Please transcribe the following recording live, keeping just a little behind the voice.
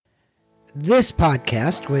This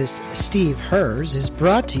podcast with Steve Herz is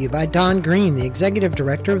brought to you by Don Green, the Executive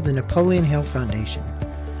Director of the Napoleon Hill Foundation.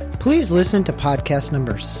 Please listen to podcast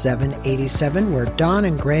number 787, where Don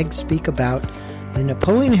and Greg speak about the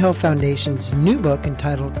Napoleon Hill Foundation's new book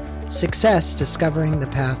entitled Success: Discovering the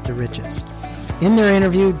Path to Riches. In their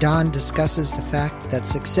interview, Don discusses the fact that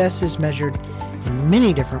success is measured in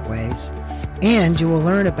many different ways, and you will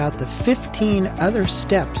learn about the 15 other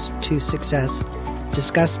steps to success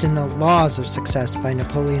discussed in the Laws of Success by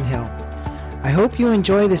Napoleon Hill. I hope you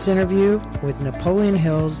enjoy this interview with Napoleon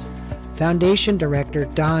Hill's Foundation Director,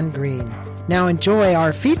 Don Green. Now enjoy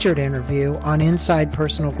our featured interview on Inside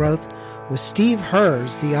Personal Growth with Steve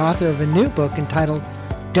Herz, the author of a new book entitled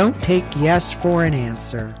Don't Take Yes for an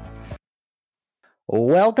Answer.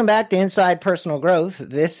 Welcome back to Inside Personal Growth.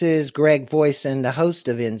 This is Greg Voisin, the host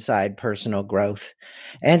of Inside Personal Growth.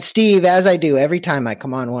 And Steve, as I do every time I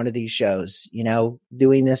come on one of these shows,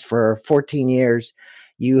 doing this for 14 years,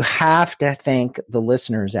 you have to thank the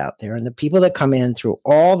listeners out there and the people that come in through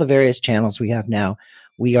all the various channels we have now.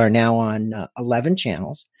 We are now on 11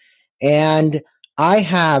 channels. And I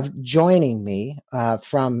have joining me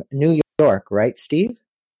from New York, right, Steve?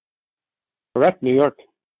 Correct, New York.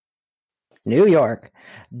 New York.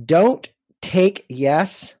 Don't take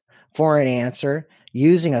yes for an answer.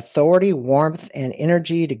 Using authority, warmth, and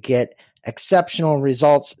energy to get exceptional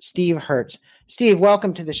results. Steve Herz. Steve,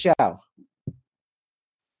 welcome to the show.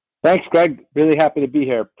 Thanks, Greg. Really happy to be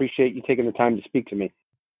here. Appreciate you taking the time to speak to me.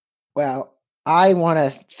 Well, I want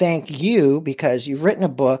to thank you because you've written a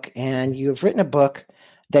book, and you've written a book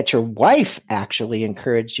that your wife actually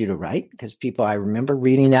encouraged you to write, because I remember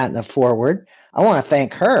reading that in the foreword. I want to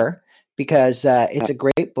thank her because it's a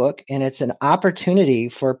great book, and it's an opportunity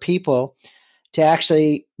for people to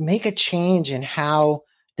actually make a change in how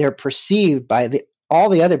they're perceived by all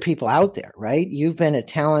the other people out there, right? You've been a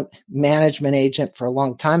talent management agent for a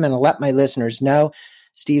long time, and I'll let my listeners know,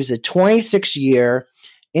 Steve's a 26-year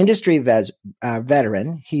industry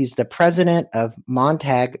veteran. He's the president of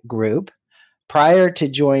Montag Group. Prior to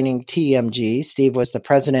joining TMG, Steve was the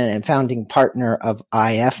president and founding partner of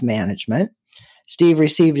IF Management. Steve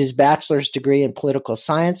received his bachelor's degree in political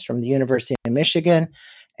science from the University of Michigan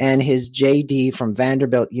and his JD from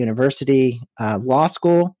Vanderbilt University Law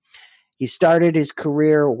School. He started his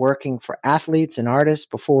career working for athletes and artists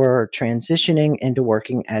before transitioning into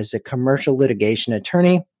working as a commercial litigation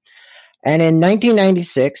attorney. And in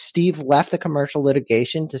 1996, Steve left the commercial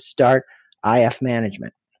litigation to start IF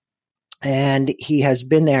Management. And he has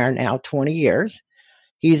been there now 20 years.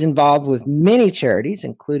 He's involved with many charities,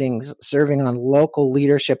 including serving on local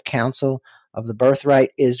leadership council of the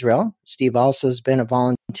Birthright Israel. Steve also has been a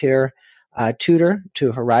volunteer tutor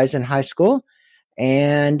to Horizon High School,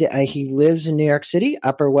 and he lives in New York City,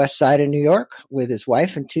 Upper West Side of New York, with his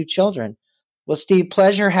wife and 2 children. Well, Steve,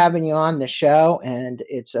 pleasure having you on the show, and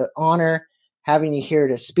it's an honor having you here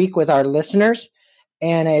to speak with our listeners,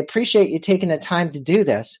 and I appreciate you taking the time to do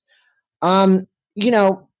this.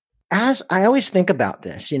 As I always think about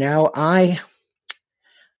this, I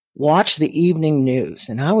watch the evening news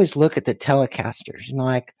and I always look at the telecasters,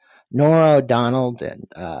 like Norah O'Donnell and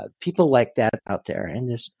people like that out there, and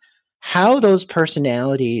how those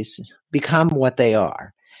personalities become what they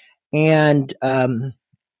are. And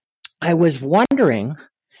I was wondering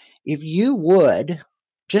if you would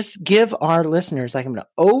just give our listeners like an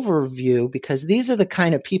overview, because these are the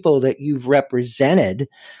kind of people that you've represented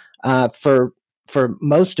for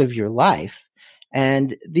most of your life.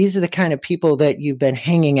 And these are the kind of people that you've been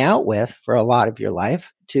hanging out with for a lot of your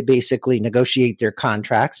life to basically negotiate their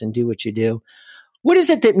contracts and do what you do. What is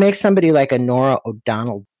it that makes somebody like a Norah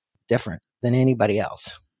O'Donnell different than anybody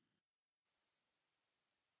else?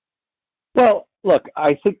 Well, look,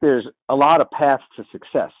 I think there's a lot of paths to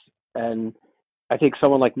success. And I think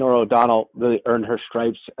someone like Norah O'Donnell really earned her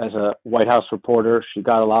stripes as a White House reporter. She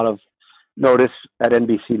got a lot of notice at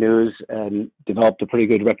NBC News and developed a pretty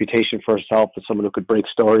good reputation for herself as someone who could break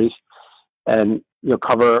stories and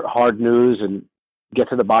cover hard news and get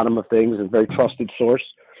to the bottom of things, and a very trusted source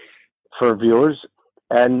for viewers.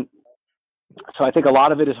 And so I think a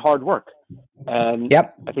lot of it is hard work. And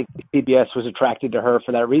Yep. I think CBS was attracted to her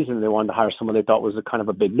for that reason. They wanted to hire someone they thought was a kind of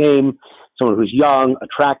a big name, someone who's young,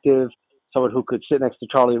 attractive, someone who could sit next to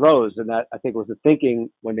Charlie Rose. And that, I think, was the thinking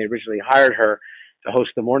when they originally hired her to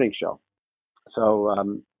host the morning show. So,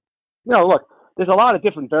 look, there's a lot of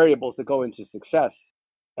different variables that go into success,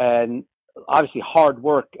 and obviously hard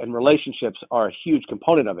work and relationships are a huge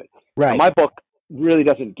component of it. Right. Now, my book really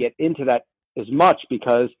doesn't get into that as much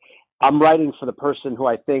because I'm writing for the person who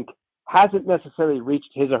I think hasn't necessarily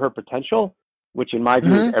reached his or her potential, which in my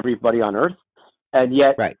view is everybody on earth. And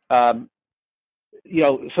yet, right.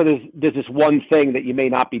 so there's this one thing that you may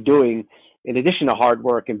not be doing in addition to hard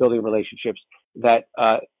work and building relationships that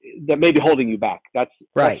may be holding you back. That's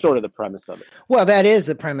sort of the premise of it. Well, that is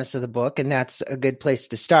the premise of the book, and that's a good place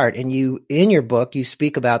to start. And in your book, you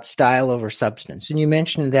speak about style over substance, and you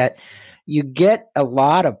mentioned that you get a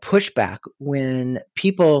lot of pushback when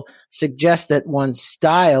people suggest that one's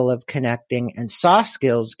style of connecting and soft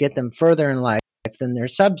skills get them further in life than their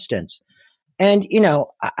substance. And,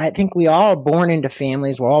 I think we all are born into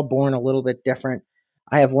families. We're all born a little bit different.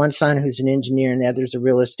 I have one son who's an engineer and the other's a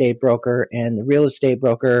real estate broker, and the real estate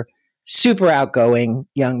broker, super outgoing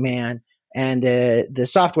young man, and the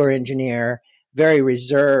software engineer, very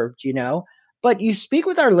reserved, But you speak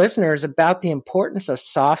with our listeners about the importance of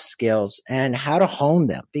soft skills and how to hone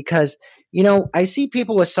them because, I see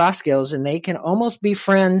people with soft skills and they can almost be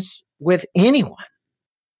friends with anyone.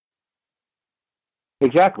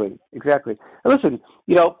 Exactly. And listen,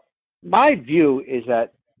 my view is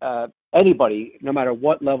that anybody, no matter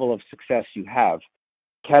what level of success you have,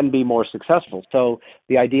 can be more successful. So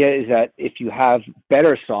the idea is that if you have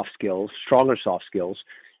better soft skills, stronger soft skills,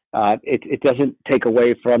 it doesn't take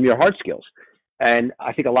away from your hard skills. And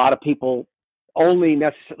I think a lot of people only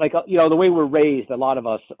the way we're raised, a lot of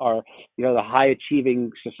us are, the high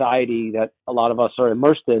achieving society that a lot of us are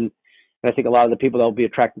immersed in. And I think a lot of the people that will be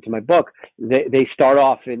attracted to my book, they start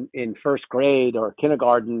off in first grade or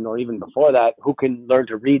kindergarten or even before that, who can learn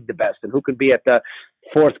to read the best and who can be at the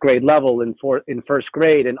fourth grade level in first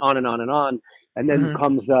grade and on and on and on. And then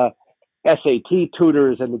comes SAT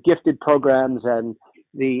tutors and the gifted programs and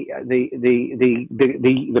the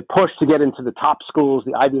push to get into the top schools,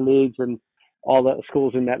 the Ivy Leagues and all the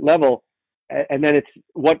schools in that level. And then it's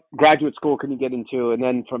what graduate school can you get into? And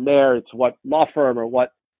then from there, it's what law firm or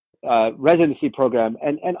what residency program,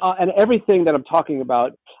 and everything that I'm talking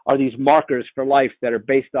about are these markers for life that are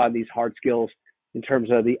based on these hard skills in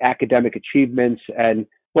terms of the academic achievements and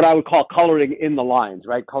what I would call coloring in the lines,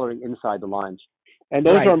 right? Coloring inside the lines. And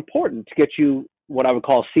those are important to get you what I would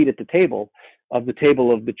call a seat at the table of the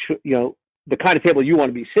kind of table you want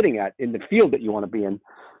to be sitting at in the field that you want to be in.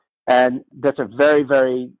 And that's a very,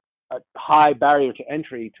 very high barrier to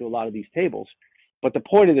entry to a lot of these tables. But the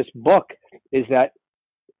point of this book is that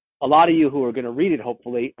a lot of you who are going to read it,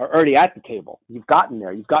 hopefully, are already at the table. You've gotten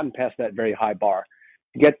there. You've gotten past that very high bar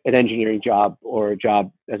to get an engineering job or a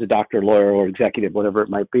job as a doctor, lawyer, or executive, whatever it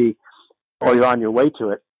might be, or you're on your way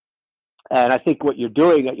to it. And I think what you're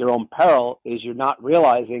doing at your own peril is you're not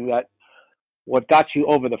realizing that what got you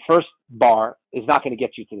over the first bar is not going to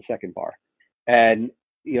get you to the second bar. And,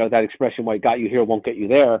 that expression, what got you here won't get you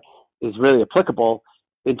there, is really applicable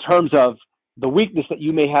in terms of the weakness that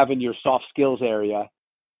you may have in your soft skills area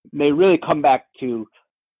may really come back to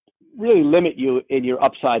really limit you in your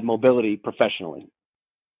upside mobility professionally.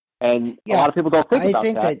 And a lot of people don't think about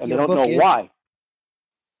that and they don't know why.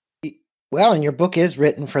 Well, and your book is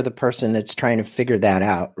written for the person that's trying to figure that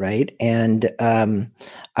out, right? And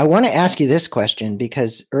I want to ask you this question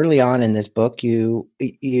because early on in this book, you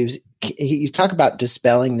talk about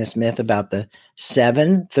dispelling this myth about the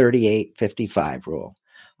 7-38-55 rule.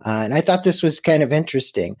 And I thought this was kind of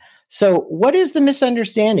interesting. So what is the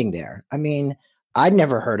misunderstanding there? I mean, I'd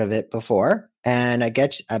never heard of it before. And I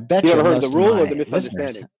bet you never heard of the rule or the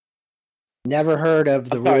misunderstanding? Never heard of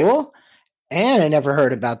the rule, and I never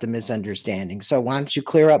heard about the misunderstanding. So why don't you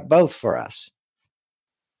clear up both for us?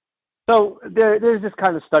 So there's this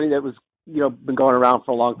kind of study that was, been going around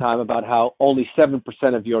for a long time about how only 7%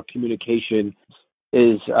 of your communication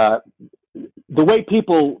is the way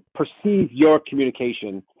people perceive your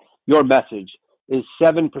communication, your message, is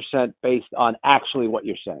 7% based on actually what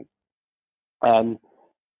you're saying. And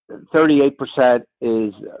 38%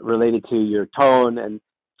 is related to your tone, and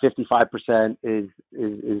 55% is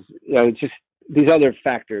it's just these other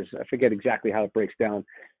factors. I forget exactly how it breaks down,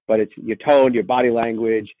 but it's your tone, your body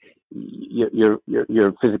language, your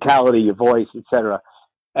physicality, your voice, etc.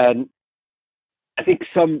 And I think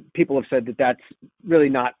some people have said that that's really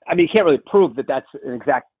not. I mean, you can't really prove that that's an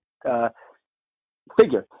exact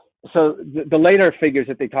figure. So the later figures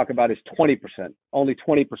that they talk about is 20%. Only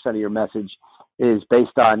 20% of your message is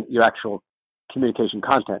based on your actual communication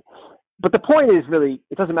content. But the point is really,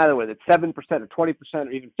 it doesn't matter whether it's 7% or 20%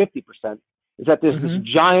 or even 50%, is that there's this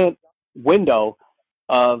giant window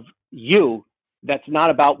of you that's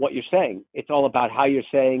not about what you're saying. It's all about how you're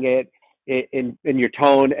saying it in your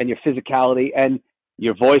tone and your physicality and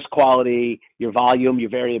your voice quality, your volume,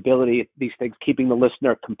 your variability, these things, keeping the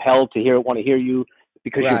listener compelled to want to hear you,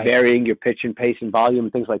 because you're varying your pitch and pace and volume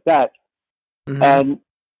and things like that. And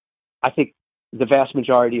I think the vast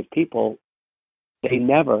majority of people, they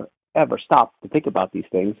never, ever stop to think about these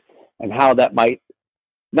things and how that might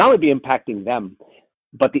not only be impacting them,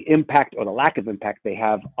 but the impact or the lack of impact they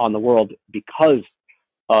have on the world because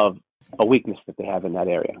of a weakness that they have in that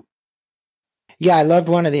area. Yeah, I loved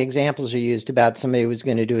one of the examples you used about somebody who was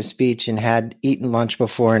going to do a speech and had eaten lunch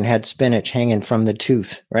before and had spinach hanging from the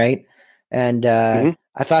tooth, right? And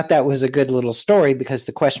I thought that was a good little story because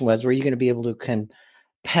the question was, were you going to be able to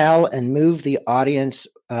compel and move the audience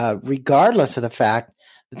regardless of the fact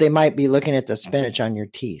that they might be looking at the spinach on your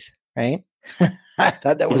teeth, right? I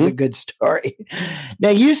thought that was a good story. Now,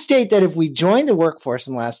 you state that if we joined the workforce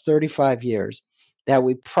in the last 35 years, that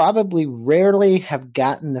we probably rarely have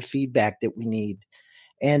gotten the feedback that we need,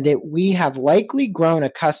 and that we have likely grown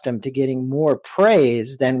accustomed to getting more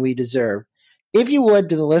praise than we deserve. If you would,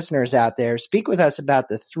 to the listeners out there, speak with us about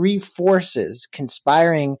the three forces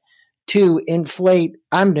conspiring to inflate,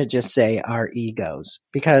 I'm going to just say, our egos,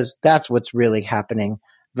 because that's what's really happening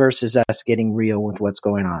versus us getting real with what's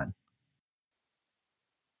going on.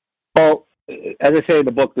 Well, as I say in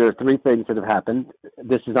the book, there are three things that have happened.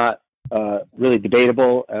 This is not really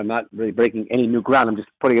debatable. I'm not really breaking any new ground. I'm just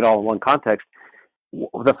putting it all in one context.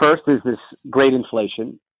 The first is this great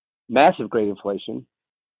inflation, massive great inflation,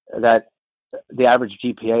 that the average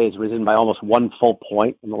GPA has risen by almost 1 full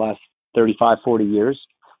point in the last 35, 40 years.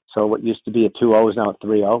 So what used to be a 2.0 is now a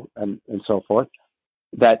 3.0 and so forth.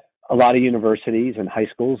 That a lot of universities and high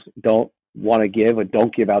schools don't want to give or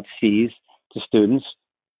don't give out C's to students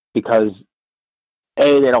because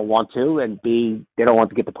A, they don't want to, and B, they don't want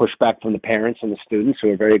to get the pushback from the parents and the students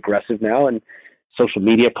who are very aggressive now, and social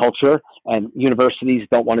media culture. And universities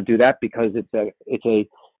don't want to do that because it's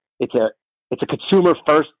a consumer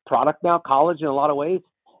first product now. College, in a lot of ways,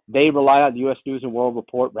 they rely on the U.S. News and World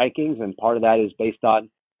Report rankings, and part of that is based on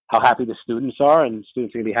how happy the students are, and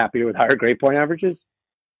students are going to be happier with higher grade point averages.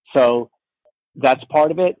 So that's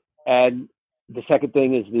part of it. And the second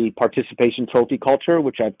thing is the participation trophy culture,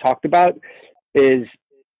 which I've talked about, is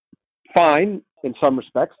fine in some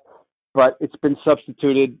respects, but it's been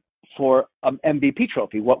substituted for an MVP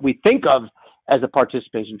trophy. What we think of as a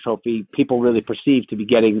participation trophy, people really perceive to be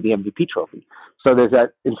getting the MVP trophy. So there's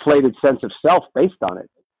that inflated sense of self based on it.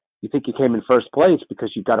 You think you came in first place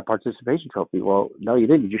because you got a participation trophy. Well, no, you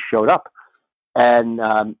didn't. You just showed up. And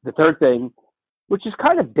the third thing, which is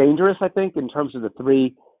kind of dangerous, I think, in terms of the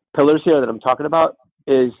three pillars here that I'm talking about,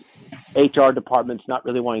 is HR departments not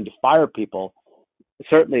really wanting to fire people,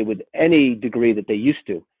 certainly with any degree that they used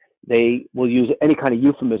to. They will use any kind of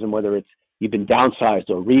euphemism, whether it's you've been downsized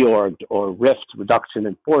or reorged or rift, reduction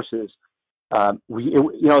in forces.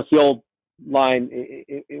 It's the old line,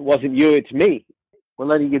 it wasn't you, it's me. We're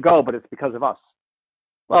letting you go, but it's because of us.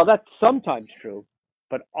 Well, that's sometimes true,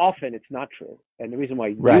 but often it's not true. And the reason why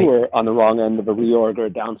you were on the wrong end of a reorg or a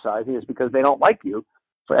downsizing is because they don't like you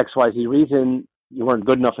for XYZ reason. You weren't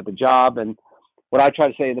good enough at the job. And what I try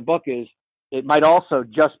to say in the book is it might also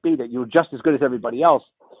just be that you were just as good as everybody else,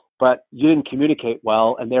 but you didn't communicate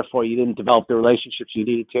well, and therefore you didn't develop the relationships you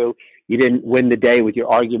needed to. You didn't win the day with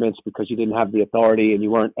your arguments because you didn't have the authority and you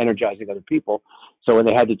weren't energizing other people. So when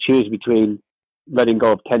they had to choose between letting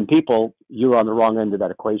go of 10 people, you were on the wrong end of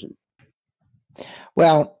that equation.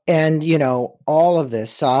 Well, and, all of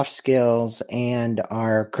this soft skills and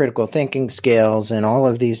our critical thinking skills and all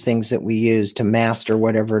of these things that we use to master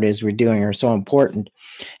whatever it is we're doing are so important.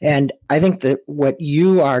 And I think that what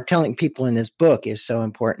you are telling people in this book is so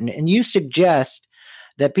important. And you suggest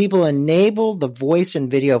that people enable the voice and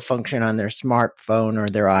video function on their smartphone or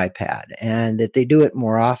their iPad, and that they do it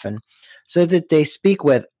more often so that they speak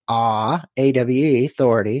with AWE,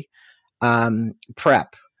 authority,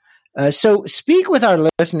 prep. So speak with our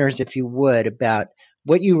listeners, if you would, about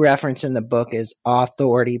what you reference in the book as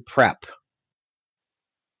authority prep.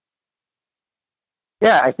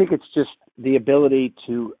 Yeah, I think it's just the ability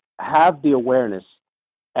to have the awareness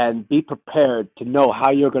and be prepared to know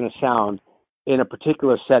how you're going to sound in a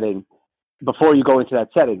particular setting before you go into that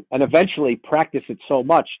setting, and eventually practice it so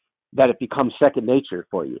much that it becomes second nature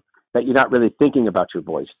for you, that you're not really thinking about your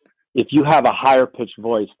voice. If you have a higher pitched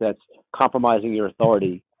voice that's compromising your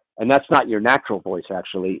authority, and that's not your natural voice,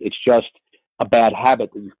 actually, it's just a bad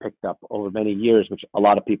habit that you've picked up over many years, which a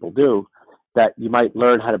lot of people do, that you might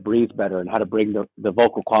learn how to breathe better and how to bring the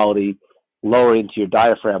vocal quality lower into your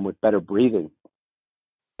diaphragm with better breathing.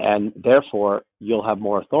 And therefore, you'll have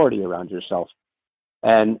more authority around yourself.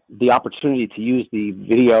 And the opportunity to use the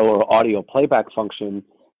video or audio playback function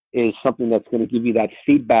is something that's going to give you that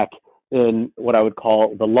feedback in what I would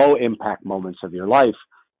call the low impact moments of your life,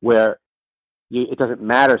 where it doesn't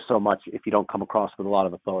matter so much if you don't come across with a lot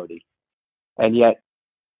of authority. And yet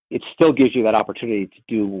it still gives you that opportunity to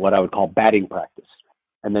do what I would call batting practice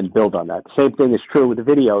and then build on that. Same thing is true with the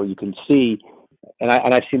video. You can see and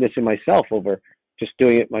I've seen this in myself over just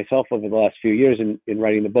doing it myself over the last few years in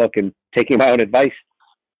writing the book and taking my own advice.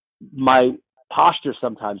 My posture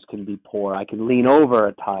sometimes can be poor. I can lean over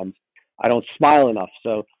at times. I don't smile enough.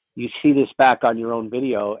 So you see this back on your own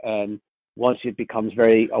video, and once it becomes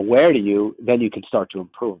very aware to you, then you can start to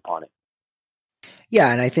improve upon it.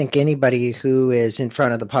 Yeah, and I think anybody who is in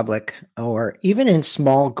front of the public or even in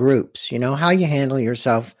small groups, how you handle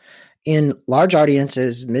yourself in large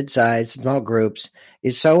audiences, mid-sized, small groups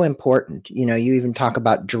is so important. You even talk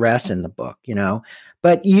about dress in the book,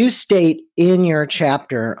 but you state in your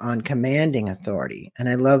chapter on commanding authority, and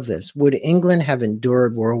I love this, would England have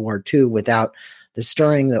endured World War II without the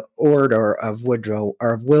stirring the order of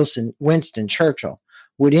Winston Churchill?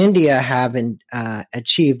 Would India have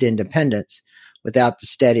achieved independence without the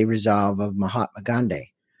steady resolve of Mahatma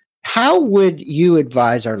Gandhi? How would you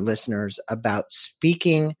advise our listeners about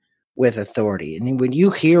speaking with authority? And when you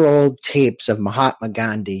hear old tapes of Mahatma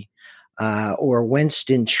Gandhi or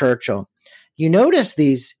Winston Churchill, you notice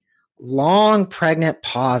these long, pregnant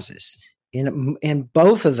pauses in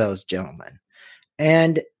both of those gentlemen.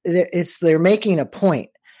 And they're making a point.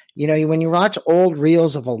 When you watch old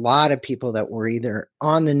reels of a lot of people that were either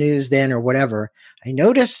on the news then or whatever, I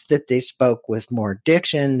noticed that they spoke with more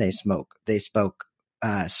diction. They spoke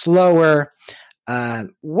slower.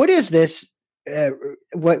 What is this?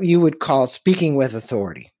 What you would call speaking with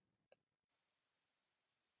authority?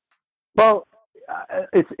 Well,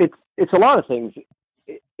 it's a lot of things.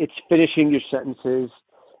 It's finishing your sentences.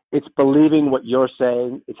 It's believing what you're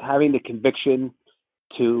saying. It's having the conviction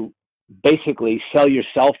to basically sell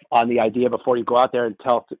yourself on the idea before you go out there and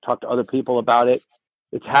talk to other people about it.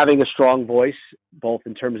 It's having a strong voice, both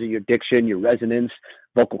in terms of your diction, your resonance,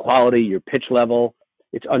 vocal quality, your pitch level.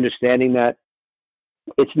 It's understanding that.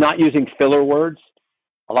 It's not using filler words.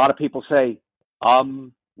 A lot of people say,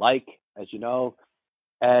 like, as you know.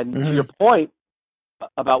 And to your point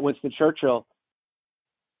about Winston Churchill,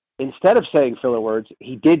 instead of saying filler words,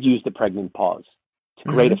 he did use the pregnant pause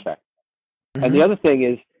to great effect. And the other thing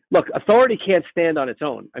is, look, authority can't stand on its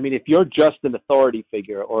own. I mean, if you're just an authority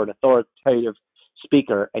figure or an authoritative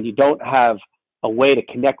speaker and you don't have a way to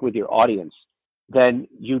connect with your audience, then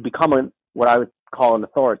you become what I would call an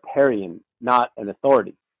authoritarian, not an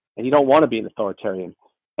authority. And you don't want to be an authoritarian.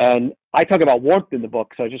 And I talk about warmth in the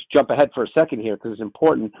book, so I just jump ahead for a second here because it's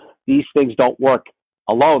important. These things don't work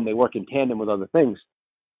alone. They work in tandem with other things.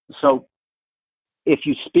 So if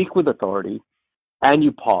you speak with authority and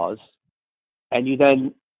you pause and you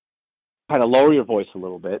then kind of lower your voice a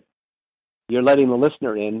little bit, you're letting the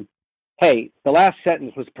listener in, hey, the last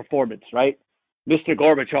sentence was performance, right? Mr.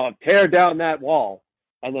 Gorbachev, tear down that wall.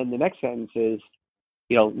 And then the next sentence is,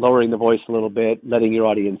 lowering the voice a little bit, letting your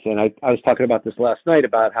audience in. I was talking about this last night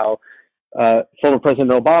about how former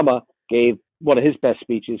President Obama gave one of his best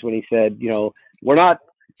speeches when he said, we're not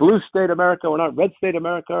blue state America, we're not red state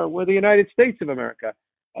America, we're the United States of America.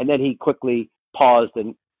 And then he quickly paused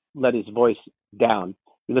and let his voice down.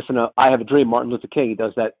 You listen to I Have a Dream, Martin Luther King, he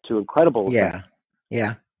does that to incredible effect.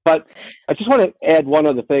 Yeah. But I just want to add one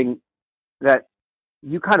other thing that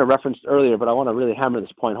you kind of referenced earlier, but I want to really hammer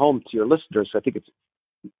this point home to your listeners. So I think it's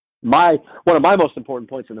one of my most important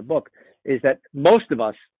points in the book is that most of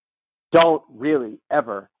us don't really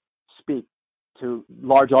ever speak to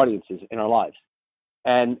large audiences in our lives.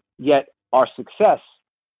 And yet our success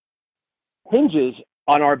hinges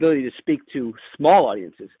on our ability to speak to small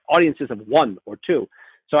audiences of one or two.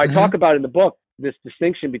 So I talk about in the book this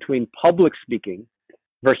distinction between public speaking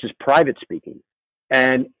versus private speaking.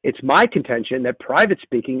 And it's my contention that private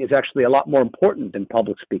speaking is actually a lot more important than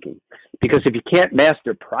public speaking. Because if you can't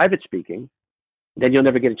master private speaking, then you'll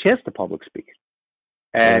never get a chance to public speak.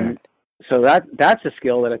 And so that's a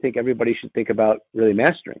skill that I think everybody should think about really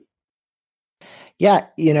mastering. Yeah,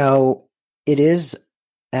 it is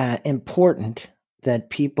important that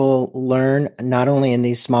people learn not only in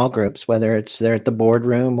these small groups, whether it's they're at the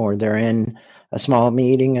boardroom or they're in a small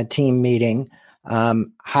meeting, a team meeting,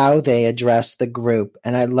 how they address the group.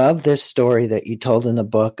 And I love this story that you told in the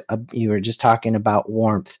book. You were just talking about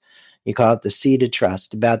warmth. You call it the seed of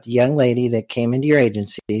trust, about the young lady that came into your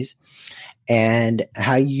agencies and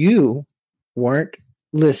how you weren't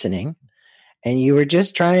listening and you were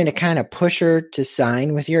just trying to kind of push her to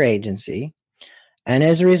sign with your agency. And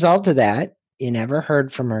as a result of that, you never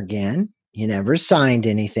heard from her again. You never signed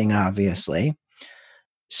anything, obviously.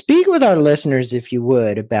 Speak with our listeners, if you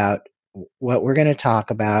would, about what we're going to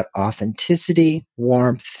talk about: authenticity,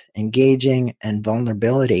 warmth, engaging, and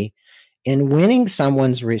vulnerability in winning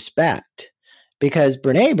someone's respect. Because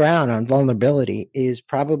Brene Brown on vulnerability is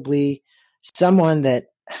probably someone that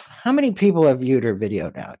how many people have viewed her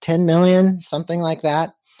video now? 10 million, something like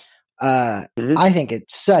that. I think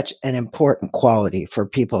it's such an important quality for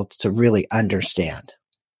people to really understand.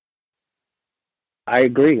 I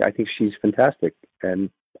agree. I think she's fantastic, and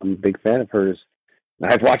I'm a big fan of hers.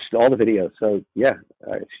 I've watched all the videos, so yeah,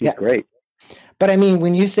 she's great. But I mean,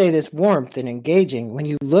 when you say this warmth and engaging, when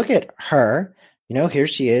you look at her, here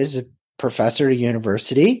she is, a professor at a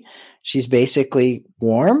university. She's basically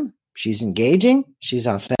warm, she's engaging, she's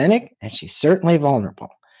authentic, and she's certainly vulnerable.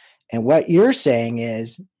 And what you're saying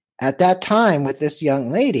is, at that time with this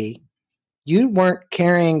young lady, you weren't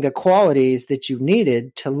carrying the qualities that you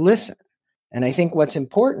needed to listen. And I think what's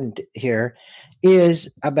important here is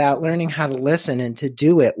about learning how to listen and to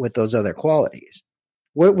do it with those other qualities.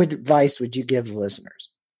 What advice would you give the listeners?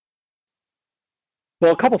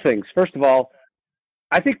 Well, a couple things. First of all,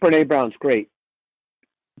 I think Brene Brown's great.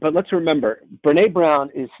 But let's remember, Brene Brown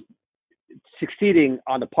is succeeding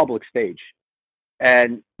on the public stage.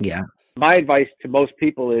 And my advice to most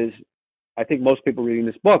people is, I think most people reading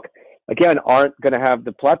this book, again, aren't going to have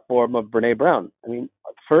the platform of Brene Brown. I mean,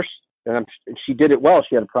 first, and she did it well.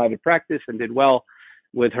 She had a private practice and did well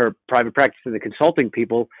with her private practice and the consulting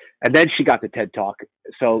people. And then she got the TED Talk.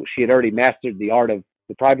 So she had already mastered the art of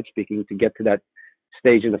the private speaking to get to that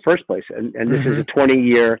stage in the first place. And this is a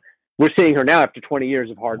 20-year, we're seeing her now after 20 years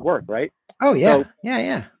of hard work, right? Oh, yeah. So,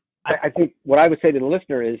 yeah. I think what I would say to the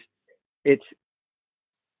listener is, it's,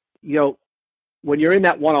 when you're in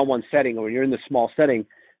that one-on-one setting or when you're in the small setting,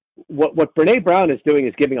 what Brene Brown is doing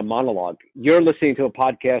is giving a monologue. You're listening to a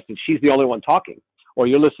podcast and she's the only one talking, or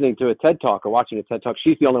you're listening to a TED Talk or watching a TED Talk.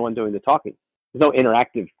 She's the only one doing the talking. There's no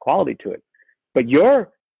interactive quality to it, but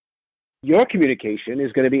your communication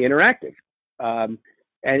is going to be interactive. And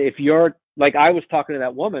if you're like, I was talking to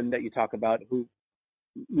that woman that you talk about who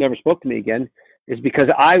never spoke to me again, is because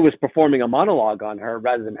I was performing a monologue on her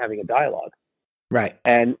rather than having a dialogue. Right.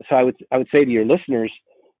 And so I would say to your listeners,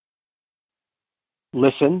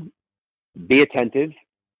 listen, be attentive,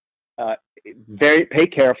 pay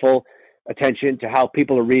careful attention to how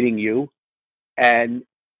people are reading you. And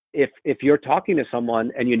if you're talking to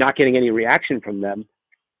someone and you're not getting any reaction from them,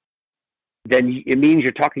 then it means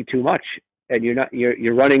you're talking too much and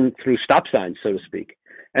you're running through stop signs, so to speak.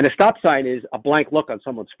 And a stop sign is a blank look on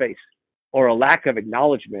someone's face, or a lack of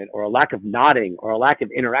acknowledgement, or a lack of nodding, or a lack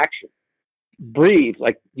of interaction. Breathe,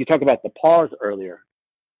 like you talked about the pause earlier.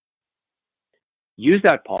 Use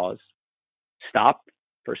that pause, stop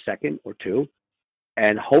for a second or two,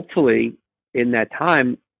 and hopefully in that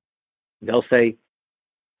time, they'll say,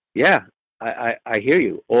 yeah, I hear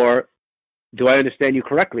you, or do I understand you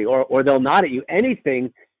correctly? Or they'll nod at you,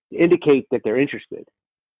 anything to indicate that they're interested.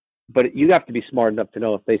 But you have to be smart enough to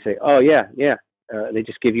know if they say, oh, yeah, they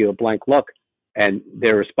just give you a blank look and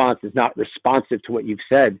their response is not responsive to what you've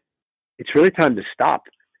said. It's really time to stop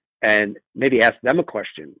and maybe ask them a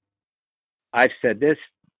question. I've said this,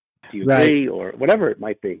 do you agree? Or whatever it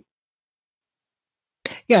might be.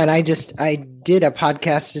 Yeah, and I did a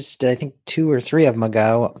podcast just I think 2 or 3 of them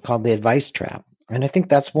ago called The Advice Trap. And I think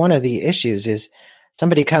that's one of the issues is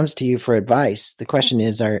somebody comes to you for advice. The question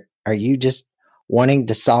is, are you just wanting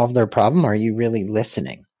to solve their problem? Or are you really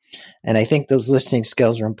listening? And I think those listening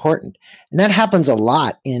skills are important. And that happens a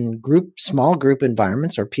lot in small group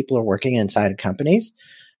environments where people are working inside of companies,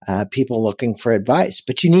 people looking for advice.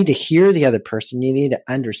 But you need to hear the other person. You need to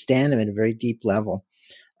understand them at a very deep level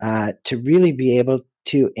to really be able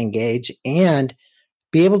to engage and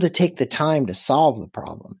be able to take the time to solve the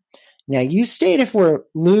problem. Now, you state if we're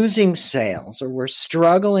losing sales or we're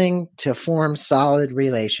struggling to form solid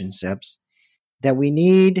relationships, that we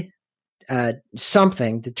need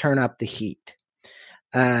something to turn up the heat.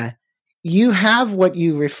 You have what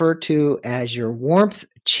you refer to as your warmth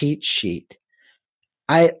cheat sheet.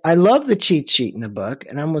 I love the cheat sheet in the book,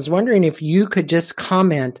 and I was wondering if you could just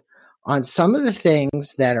comment on some of the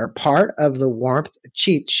things that are part of the warmth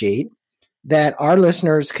cheat sheet that our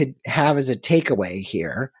listeners could have as a takeaway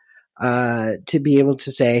here to be able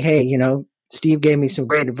to say, hey, Steve gave me some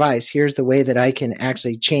great advice. Here's the way that I can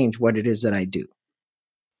actually change what it is that I do.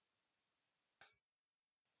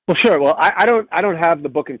 Well, sure. Well, I don't have the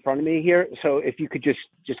book in front of me here, so if you could just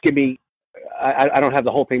give me, I don't have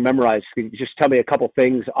the whole thing memorized. Could you just tell me a couple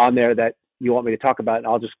things on there that you want me to talk about, and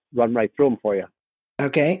I'll just run right through them for you.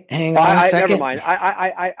 Okay, hang on a second. Never mind.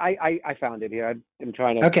 I found it here. I'm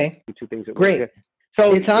trying to do 2 things at once. Great.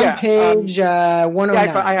 So it's on page 109.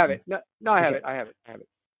 Yeah, I have it. No, I have it. I have it.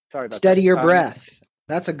 Sorry about Steady your breath.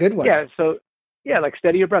 That's a good one. Yeah. So like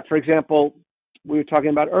steady your breath. For example, we were talking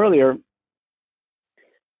about earlier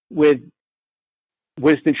with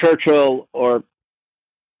Winston Churchill or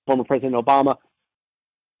former President Obama.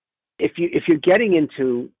 if you're getting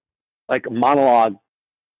into like monologue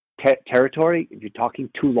territory, if you're talking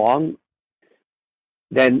too long,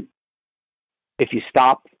 then if you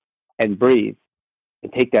stop and breathe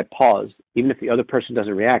and take that pause, even if the other person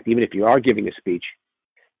doesn't react, even if you are giving a speech,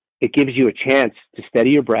 it gives you a chance to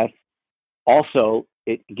steady your breath. Also,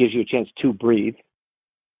 it gives you a chance to breathe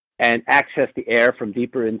and access the air from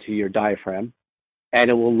deeper into your diaphragm, and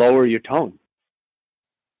it will lower your tone.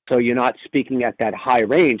 So you're not speaking at that high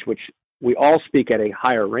range, which we all speak at a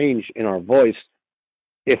higher range in our voice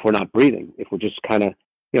if we're not breathing. If we're just kind of,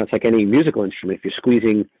 it's like any musical instrument. If you're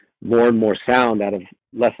squeezing more and more sound out of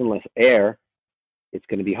less and less air, it's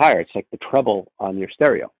going to be higher. It's like the treble on your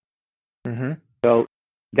stereo. Mm-hmm. So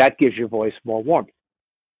that gives your voice more warmth.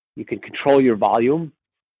 You can control your volume.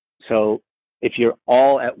 So if you're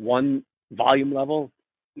all at one volume level,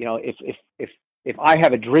 if I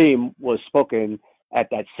Have a Dream was spoken at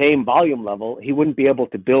that same volume level, he wouldn't be able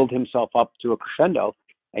to build himself up to a crescendo,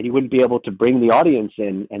 and he wouldn't be able to bring the audience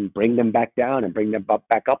in and bring them back down and bring them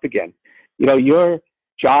back up again. Your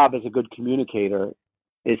job as a good communicator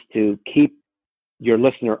is to keep your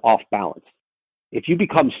listener off balance. If you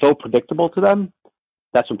become so predictable to them,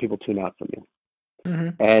 that's when people tune out from you. Mm-hmm.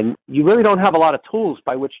 And you really don't have a lot of tools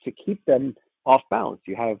by which to keep them off balance.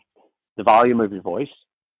 You have the volume of your voice,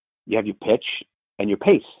 you have your pitch and your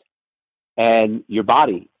pace and your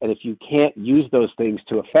body. And if you can't use those things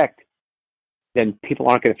to effect, then people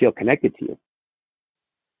aren't going to feel connected to you.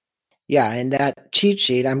 Yeah, and that cheat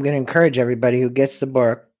sheet, I'm going to encourage everybody who gets the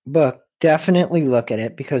book, definitely look at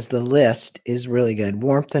it, because the list is really good.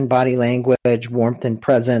 Warmth in body language, warmth in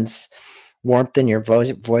presence, warmth in your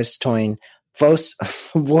voice tone.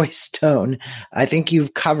 Voice tone. I think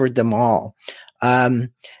you've covered them all.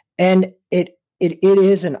 And it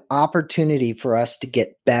is an opportunity for us to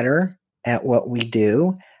get better at what we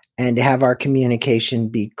do and to have our communication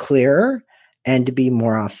be clearer and to be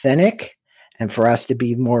more authentic and for us to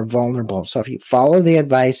be more vulnerable. So if you follow the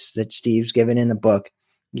advice that Steve's given in the book,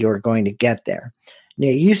 you're going to get there. Now,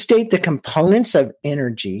 you state the components of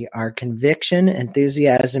energy are conviction,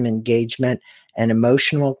 enthusiasm, engagement, and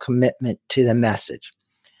emotional commitment to the message.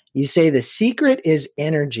 You say the secret is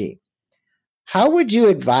energy. How would you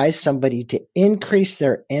advise somebody to increase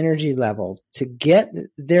their energy level to get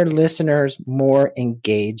their listeners more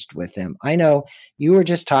engaged with them? I know you were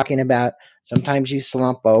just talking about sometimes you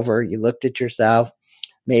slump over, you looked at yourself,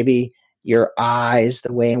 maybe your eyes,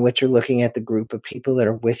 the way in which you're looking at the group of people that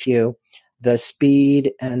are with you, the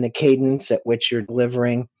speed and the cadence at which you're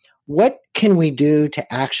delivering. What can we do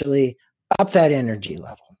to actually up that energy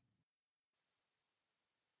level?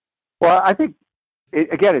 Well, I think,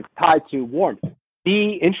 it's tied to warmth.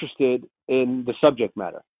 Be interested in the subject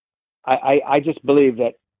matter. I just believe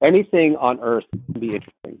that anything on earth can be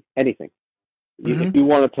interesting. Anything. Mm-hmm. If you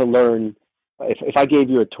wanted to learn, if I gave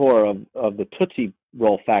you a tour of the Tootsie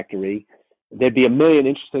Roll factory, there'd be a million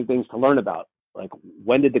interesting things to learn about. Like,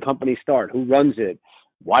 when did the company start? Who runs it?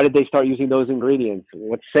 Why did they start using those ingredients?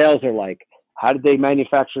 What sales are like? How did they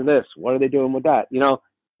manufacture this? What are they doing with that?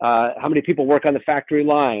 How many people work on the factory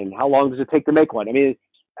line? How long does it take to make one? I mean,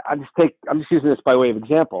 I'm just using this by way of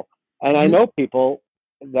example. And I know people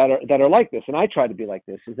that are like this, and I try to be like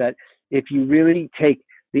this, is that if you really take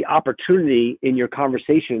the opportunity in your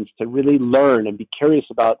conversations to really learn and be curious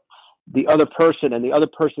about the other person and the other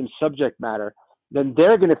person's subject matter, then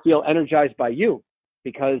they're going to feel energized by you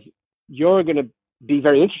because you're going to be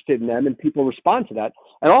very interested in them and people respond to that.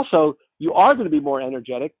 And also, you are going to be more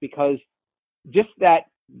energetic because just that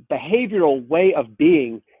behavioral way of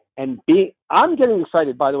being and being. I'm getting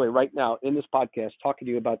excited, by the way, right now in this podcast talking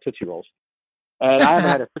to you about Tootsie Rolls. And I haven't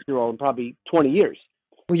had a Tootsie Roll in probably 20 years.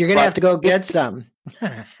 Well, you're going to have to go get some.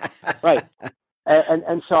 Right.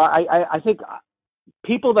 And so I think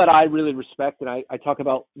people that I really respect, and I talk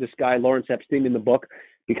about this guy, Lawrence Epstein, in the book,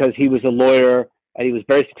 because he was a lawyer and he was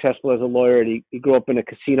very successful as a lawyer. And he grew up in a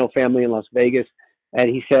casino family in Las Vegas. And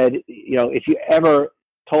he said, if you ever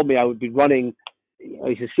told me I would be running,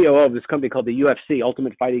 he's the COO of this company called the UFC,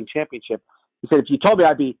 Ultimate Fighting Championship. He said, if you told me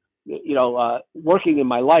I'd be, working in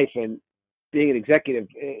my life and being an executive,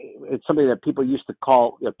 it's something that people used to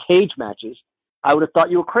call cage matches, I would have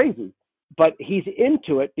thought you were crazy. But he's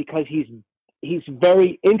into it because he's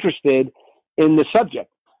very interested in the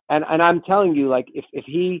subject. And I'm telling you, like, if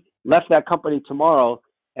he left that company tomorrow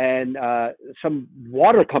and some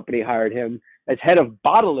water company hired him as head of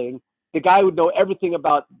bottling, the guy would know everything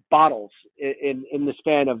about bottles in the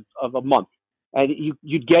span of a month. And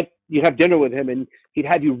you'd have dinner with him and he'd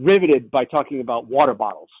have you riveted by talking about water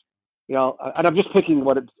bottles. And I'm just picking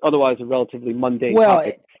what is otherwise a relatively mundane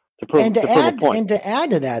topic And to prove a point. And to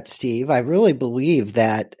add to that, Steve, I really believe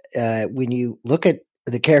that when you look at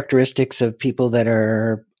the characteristics of people that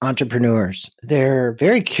are entrepreneurs, they're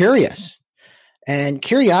very curious. And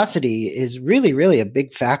curiosity is really, really a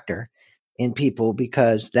big factor in people,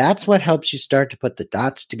 because that's what helps you start to put the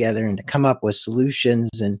dots together and to come up with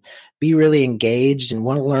solutions and be really engaged and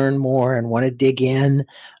want to learn more and want to dig in.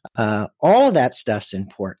 All of that stuff's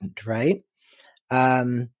important, right?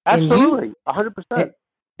 Absolutely, 100%.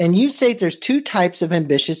 And you say there's two types of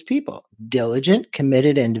ambitious people: diligent,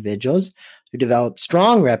 committed individuals who develop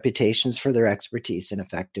strong reputations for their expertise and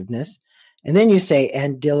effectiveness. And then you say,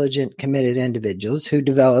 and diligent, committed individuals who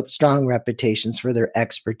develop strong reputations for their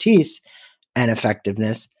expertise and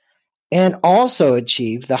effectiveness, and also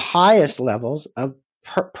achieve the highest levels of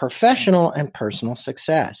professional and personal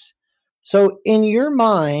success. So, in your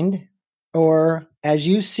mind, or as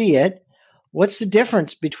you see it, what's the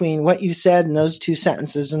difference between what you said in those two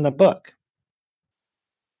sentences in the book?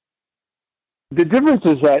 The difference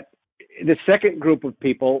is that the second group of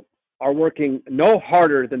people are working no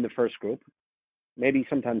harder than the first group, maybe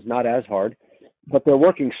sometimes not as hard, but they're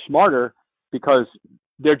working smarter because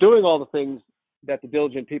they're doing all the things that the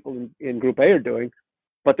diligent people in Group A are doing,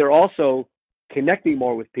 but they're also connecting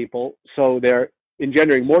more with people, so they're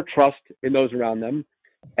engendering more trust in those around them.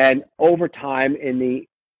 And over time, in the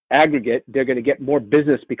aggregate, they're going to get more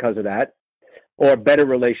business because of that, or better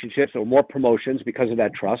relationships, or more promotions because of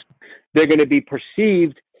that trust. They're going to be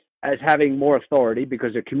perceived as having more authority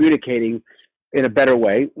because they're communicating in a better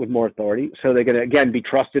way with more authority. So they're going to, again, be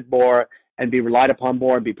trusted more and be relied upon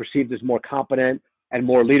more and be perceived as more competent and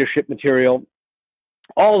more leadership material.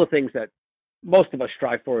 All the things that most of us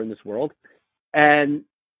strive for in this world. And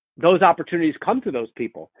those opportunities come to those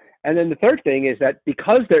people. And then the third thing is that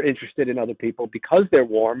because they're interested in other people, because they're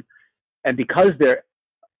warm, and because they're,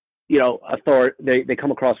 they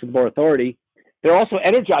come across with more authority, they're also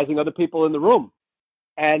energizing other people in the room.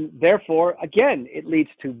 And therefore, again, it leads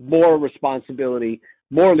to more responsibility,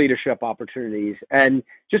 more leadership opportunities, and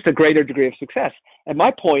just a greater degree of success. And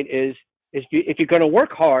my point is if you're going to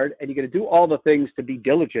work hard and you're going to do all the things to be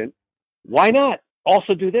diligent, why not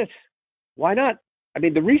also do this? Why not? I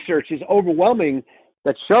mean, the research is overwhelming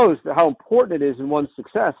that shows how important it is in one's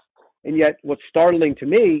success. And yet what's startling to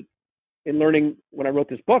me in learning when I wrote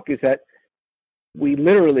this book is that we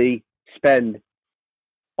literally spend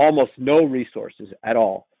almost no resources at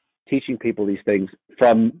all teaching people these things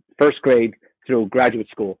from first grade through graduate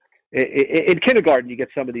school. In kindergarten, you get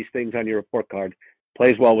some of these things on your report card.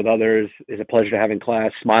 Plays well with others, is a pleasure to have in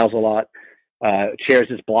class, smiles a lot, shares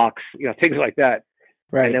his blocks, things like that.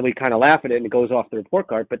 Right. And then we kind of laugh at it and it goes off the report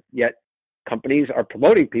card. But yet companies are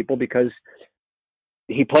promoting people because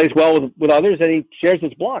he plays well with others and he shares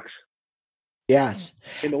his blocks. Yes.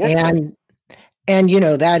 And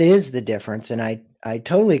that is the difference. And I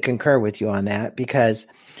totally concur with you on that, because,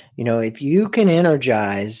 if you can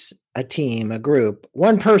energize a team, a group,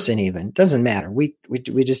 one person even, doesn't matter. We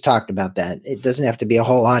just talked about that. It doesn't have to be a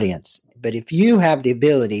whole audience. But if you have the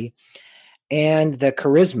ability and the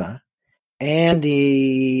charisma and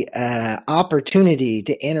the opportunity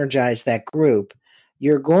to energize that group,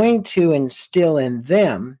 you're going to instill in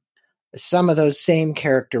them some of those same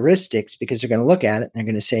characteristics, because they're going to look at it and they're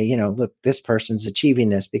going to say, look, this person's achieving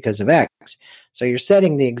this because of X. So you're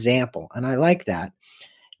setting the example. And I like that.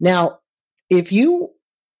 Now, if you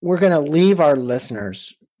were going to leave our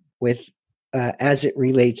listeners with, as it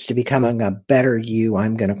relates to becoming a better you,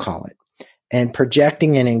 I'm going to call it, and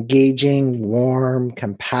projecting an engaging, warm,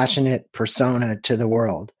 compassionate persona to the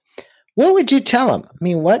world, what would you tell them? I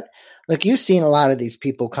mean, you've seen a lot of these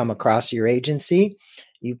people come across your agency.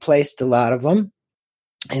 You placed a lot of them.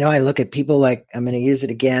 I look at people like, I'm going to use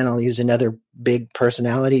it again. I'll use another big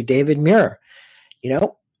personality, David Muir.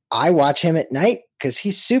 I watch him at night because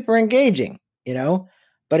he's super engaging,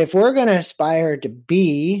 but if we're going to aspire to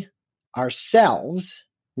be ourselves,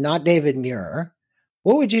 not David Muir,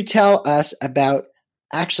 what would you tell us about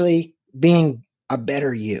actually being a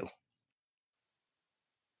better you?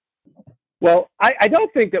 Well, I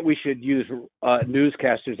don't think that we should use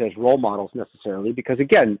newscasters as role models necessarily, because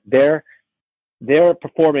again, they're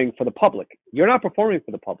performing for the public. You're not performing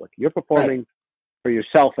for the public. You're performing for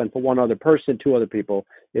yourself and for one other person, two other people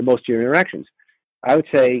in most of your interactions. I would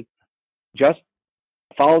say just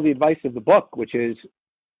follow the advice of the book, which is,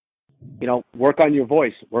 work on your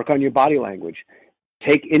voice, work on your body language,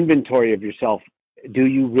 take inventory of yourself. Do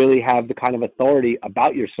you really have the kind of authority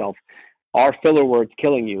about yourself? Are filler words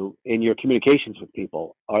killing you in your communications with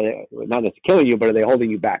people? Are they not necessarily killing you, but are they holding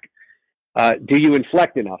you back? Do you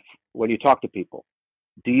inflect enough when you talk to people?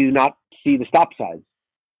 Do you not see the stop signs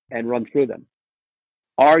and run through them?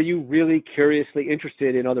 are you really curiously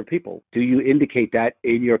interested in other people? Do you indicate that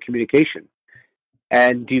in your communication?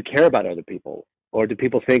 And do you care about other people? Or do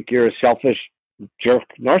people think you're a selfish jerk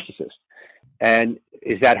narcissist? And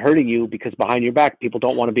is that hurting you because behind your back, people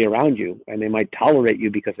don't want to be around you and they might tolerate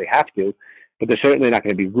you because they have to, but they're certainly not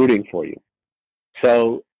going to be rooting for you.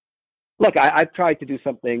 So, look, I've tried to do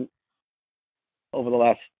something over the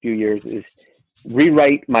last few years is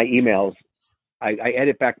rewrite my emails. I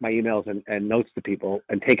edit back my emails and notes to people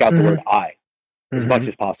and take out the word I as much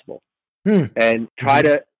as possible and try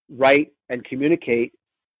to write and communicate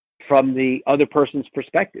from the other person's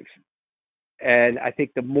perspective. And I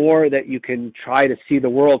think the more that you can try to see the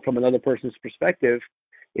world from another person's perspective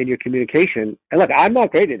in your communication, and look, I'm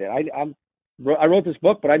not great at it. I wrote this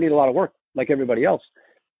book, but I need a lot of work like everybody else.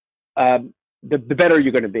 The better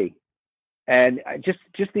you're going to be. And just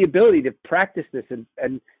the ability to practice this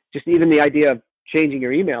and just even the idea of changing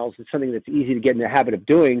your emails is something that's easy to get in the habit of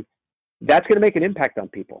doing. That's going to make an impact on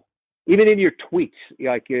people. Even in your tweets,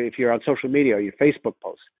 like if you're on social media or your Facebook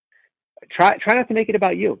posts, try not to make it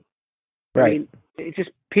about you. Right. I mean, it's just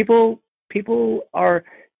people are,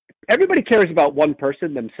 everybody cares about one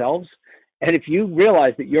person, themselves. And if you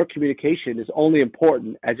realize that your communication is only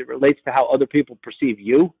important as it relates to how other people perceive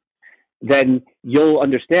you, then you'll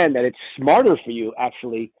understand that it's smarter for you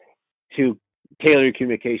actually to tailor your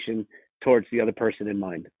communication towards the other person in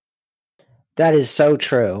mind. That is so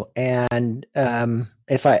true. And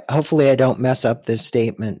hopefully I don't mess up this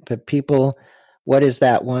statement, but people, what is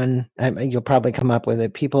that one? You'll probably come up with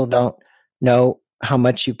it. People don't know how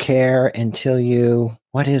much you care until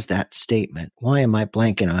what is that statement? Why am I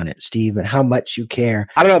blanking on it, Steve? And how much you care.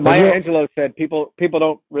 I don't know. Maya Angelou said people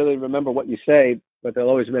don't really remember what you say, but they'll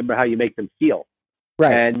always remember how you make them feel.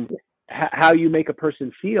 Right. And how you make a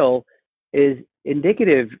person feel is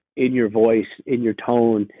indicative in your voice, in your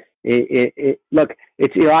tone. Look,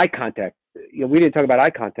 it's your eye contact. We didn't talk about eye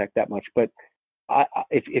contact that much, but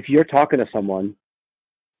if you're talking to someone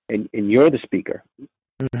and you're the speaker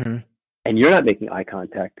and you're not making eye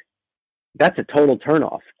contact, that's a total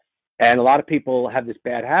turnoff. And a lot of people have this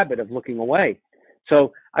bad habit of looking away.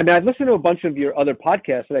 So, I mean, I've listened to a bunch of your other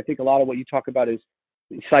podcasts, and I think a lot of what you talk about is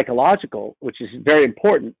psychological, which is very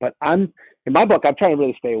important. But in my book, I'm trying to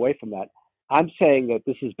really stay away from that. I'm saying that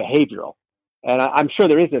this is behavioral. And I'm sure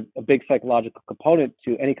there is a big psychological component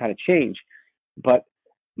to any kind of change. But,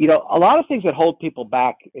 a lot of things that hold people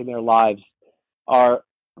back in their lives are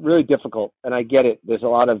really difficult. And I get it. There's a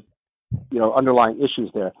lot of, underlying issues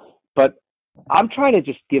there. But I'm trying to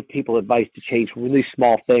just give people advice to change really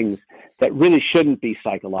small things that really shouldn't be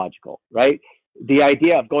psychological, right? The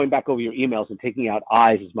idea of going back over your emails and taking out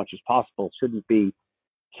I's as much as possible shouldn't be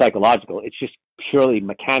psychological. It's just purely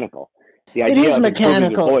mechanical. The idea it is of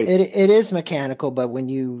mechanical. It is mechanical, but when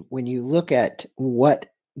you look at what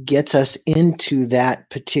gets us into that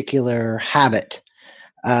particular habit,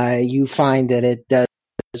 you find that it does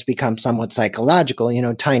become somewhat psychological.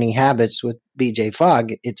 Tiny Habits with BJ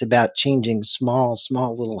Fogg, it's about changing small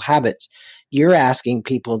little habits. You're asking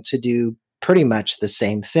people to do pretty much the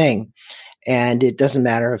same thing. And it doesn't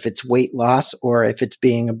matter if it's weight loss or if it's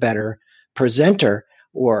being a better presenter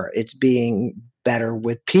or it's being better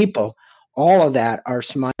with people. All of that are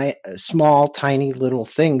small, tiny little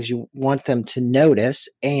things you want them to notice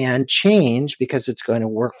and change because it's going to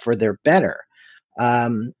work for their better.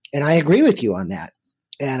 And I agree with you on that.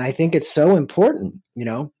 And I think it's so important,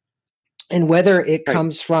 and whether it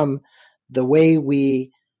comes from the way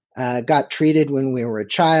we got treated when we were a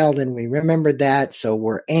child and we remembered that, so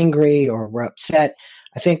we're angry or we're upset.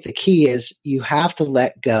 I think the key is you have to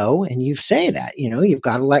let go, and you say that, you've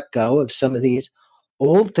got to let go of some of these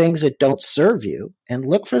old things that don't serve you and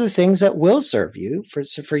look for the things that will serve you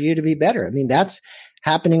for you to be better. I mean, that's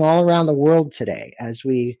happening all around the world today as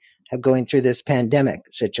we have going through this pandemic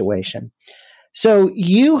situation. So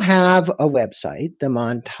you have a website, the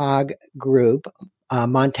Montag Group,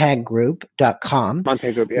 montagroup.com.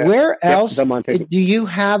 Montag Group, yeah. Where else do you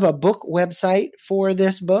have a book website for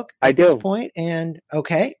this book at this point? And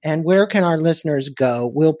okay, and where can our listeners go?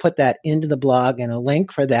 We'll put that into the blog and a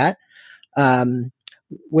link for that.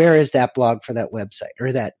 Where is that blog for that website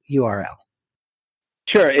or that URL?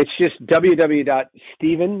 Sure, it's just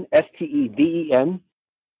www.steven, STEVEN,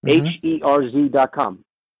 HERZ.com.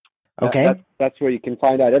 That's where you can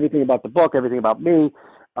find out everything about the book, everything about me,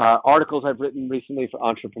 articles I've written recently for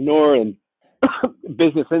Entrepreneur and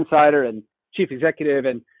Business Insider and Chief Executive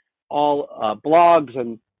and all blogs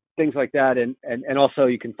and things like that. And also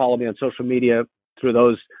you can follow me on social media through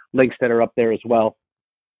those links that are up there as well.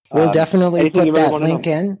 We'll definitely anything put you really that want to link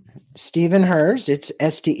know? in. Stephen Herz, it's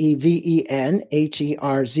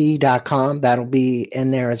StevenHerz.com. That'll be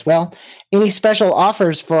in there as well. Any special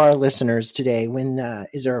offers for our listeners today? When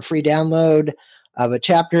is there a free download of a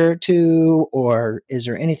chapter or two, or is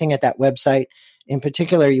there anything at that website in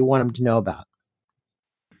particular you want them to know about?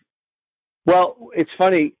 Well, it's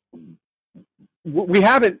funny. We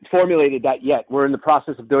haven't formulated that yet. We're in the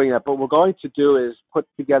process of doing that. But what we're going to do is put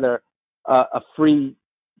together a free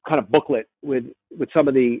kind of booklet with some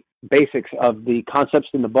of the basics of the concepts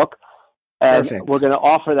in the book. And Perfect. We're going to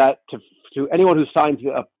offer that to anyone who signs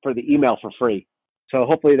up for the email for free. So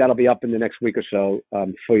hopefully that'll be up in the next week or so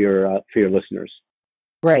for your listeners.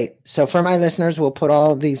 Great. So for my listeners, we'll put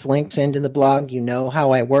all of these links into the blog. You know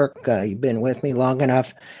how I work. You've been with me long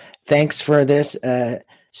enough. Thanks for this.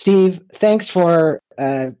 Steve, thanks for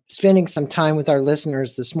spending some time with our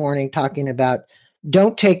listeners this morning talking about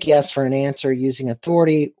don't take yes for an answer, using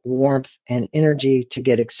authority, warmth, and energy to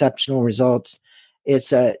get exceptional results.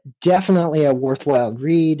 It's definitely a worthwhile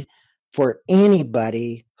read for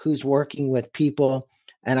anybody who's working with people.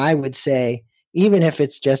 And I would say, even if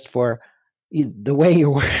it's just for the way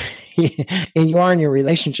you are in your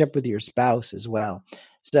relationship with your spouse as well.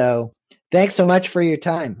 So thanks so much for your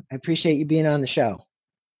time. I appreciate you being on the show.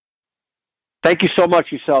 Thank you so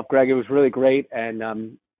much yourself, Greg. It was really great. And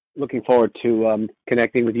I'm looking forward to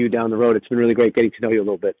connecting with you down the road. It's been really great getting to know you a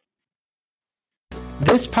little bit.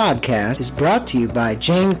 This podcast is brought to you by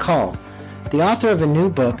Jane Cull, the author of a new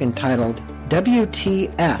book entitled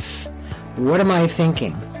WTF, What Am I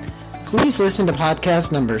Thinking? Please listen to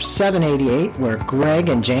podcast number 788, where Greg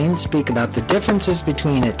and Jane speak about the differences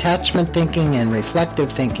between attachment thinking and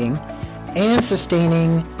reflective thinking and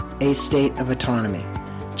sustaining a state of autonomy.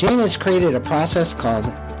 Jane has created a process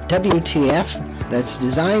called WTF that's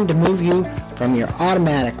designed to move you from your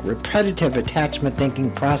automatic, repetitive attachment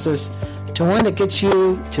thinking process to one that gets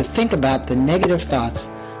you to think about the negative thoughts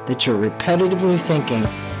that you're repetitively thinking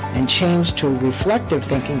and change to a reflective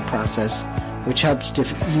thinking process which helps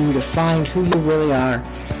you to find who you really are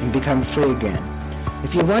and become free again.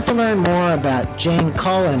 If you want to learn more about Jane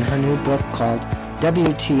Cull and her new book called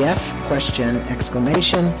WTF,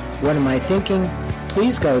 What Am I Thinking?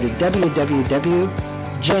 Please go to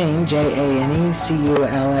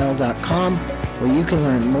www.janecull.com, where you can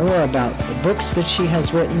learn more about the books that she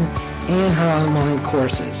has written and her online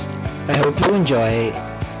courses. I hope you enjoy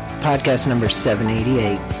podcast number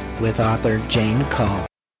 788 with author Jane Cull.